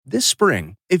This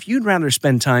spring, if you'd rather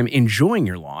spend time enjoying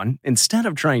your lawn instead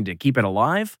of trying to keep it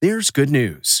alive, there's good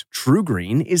news.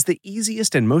 TruGreen is the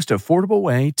easiest and most affordable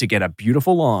way to get a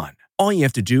beautiful lawn. All you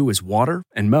have to do is water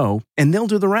and mow, and they'll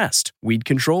do the rest. Weed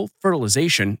control,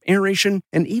 fertilization, aeration,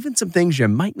 and even some things you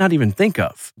might not even think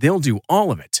of. They'll do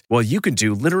all of it, while you can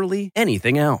do literally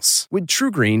anything else. With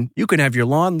TruGreen, you can have your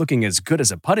lawn looking as good as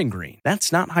a putting green.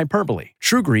 That's not hyperbole.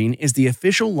 TruGreen is the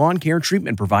official lawn care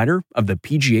treatment provider of the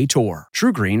PGA Tour.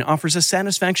 TruGreen offers a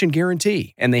satisfaction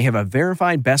guarantee, and they have a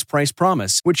verified best price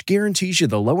promise, which guarantees you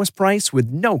the lowest price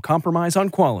with no compromise on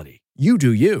quality. You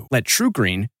do you. Let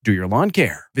TruGreen do your lawn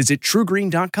care. Visit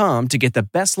TruGreen.com to get the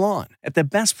best lawn at the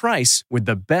best price with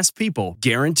the best people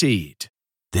guaranteed.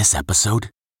 This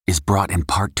episode is brought in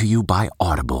part to you by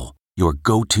Audible, your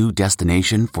go-to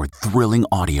destination for thrilling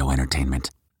audio entertainment.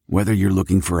 Whether you're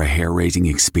looking for a hair-raising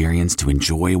experience to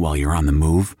enjoy while you're on the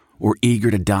move or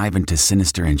eager to dive into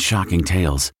sinister and shocking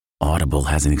tales, Audible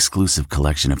has an exclusive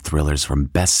collection of thrillers from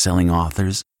best-selling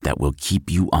authors that will keep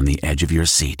you on the edge of your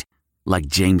seat. Like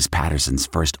James Patterson's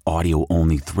first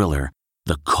audio-only thriller,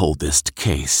 The Coldest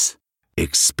Case.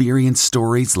 Experience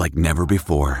stories like never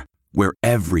before, where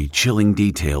every chilling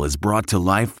detail is brought to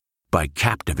life by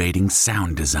captivating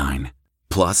sound design.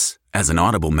 Plus, as an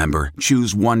Audible member,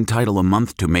 choose one title a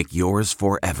month to make yours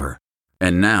forever.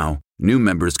 And now, new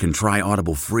members can try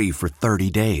Audible free for 30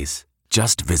 days.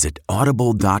 Just visit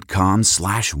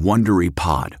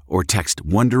audible.com/WonderyPod or text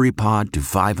WonderyPod to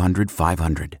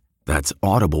 500-500. That's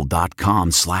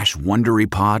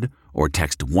audible.com/WonderyPod or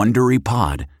text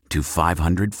WonderyPod to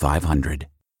 500-500.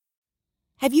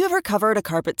 Have you ever covered a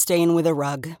carpet stain with a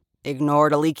rug?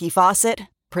 Ignored a leaky faucet?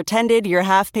 Pretended your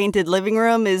half-painted living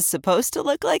room is supposed to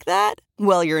look like that?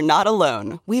 Well, you're not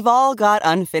alone. We've all got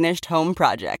unfinished home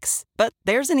projects. But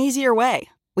there's an easier way.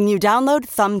 When you download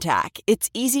Thumbtack, it's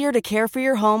easier to care for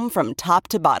your home from top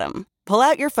to bottom. Pull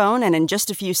out your phone and in just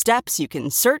a few steps, you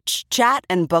can search, chat,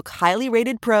 and book highly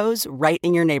rated pros right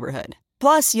in your neighborhood.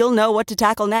 Plus, you'll know what to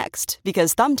tackle next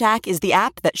because Thumbtack is the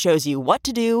app that shows you what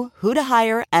to do, who to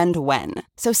hire, and when.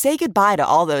 So say goodbye to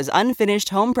all those unfinished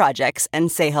home projects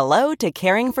and say hello to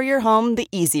caring for your home the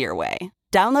easier way.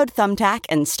 Download Thumbtack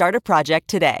and start a project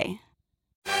today.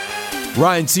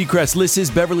 Ryan Seacrest lists his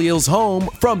Beverly Hills home.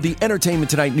 From the Entertainment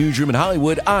Tonight newsroom in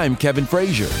Hollywood, I'm Kevin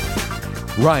Frazier.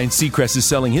 Ryan Seacrest is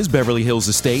selling his Beverly Hills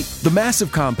estate. The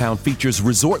massive compound features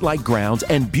resort-like grounds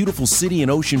and beautiful city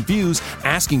and ocean views.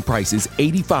 Asking price is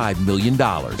 $85 million.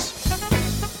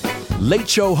 Late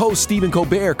Show host Stephen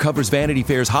Colbert covers Vanity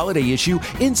Fair's holiday issue.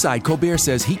 Inside, Colbert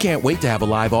says he can't wait to have a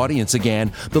live audience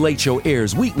again. The Late Show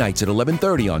airs weeknights at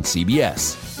 11:30 on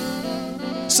CBS.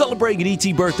 Celebrating an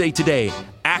E.T. birthday today.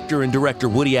 Actor and director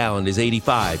Woody Allen is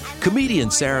 85. Comedian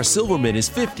Sarah Silverman is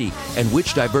 50. And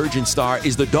which Divergent star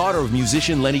is the daughter of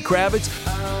musician Lenny Kravitz?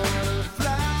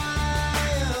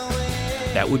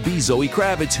 That would be Zoe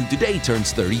Kravitz, who today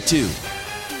turns 32.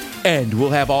 And we'll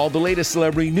have all the latest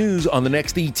celebrity news on the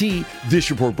next ET.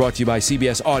 This report brought to you by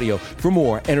CBS Audio. For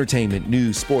more entertainment,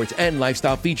 news, sports, and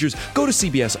lifestyle features, go to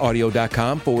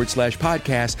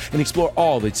cbsaudio.com/podcast and explore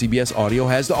all that CBS Audio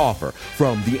has to offer.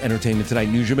 From the Entertainment Tonight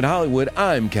newsroom in Hollywood,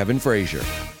 I'm Kevin Frazier.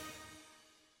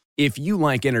 If you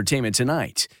like Entertainment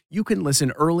Tonight, you can listen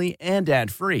early and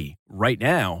ad-free right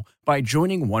now by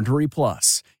joining Wondery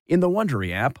Plus in the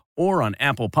Wondery app or on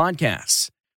Apple Podcasts.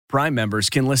 Prime members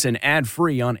can listen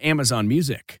ad-free on Amazon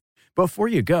Music. Before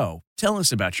you go, tell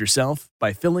us about yourself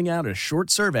by filling out a short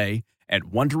survey at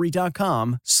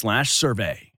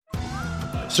Wondery.com/survey.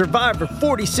 Survivor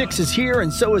 46 is here,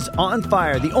 and so is On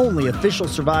Fire, the only official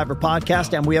Survivor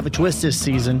podcast, and we have a twist this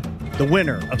season. The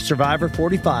winner of Survivor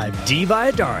 45, Dee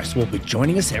Valladares, will be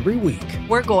joining us every week.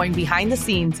 We're going behind the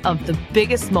scenes of the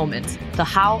biggest moments, the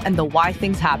how and the why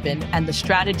things happen, and the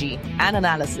strategy and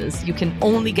analysis you can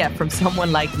only get from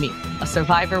someone like me, a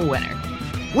Survivor winner.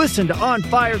 Listen to On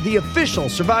Fire, the official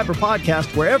Survivor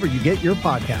podcast, wherever you get your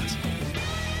podcasts.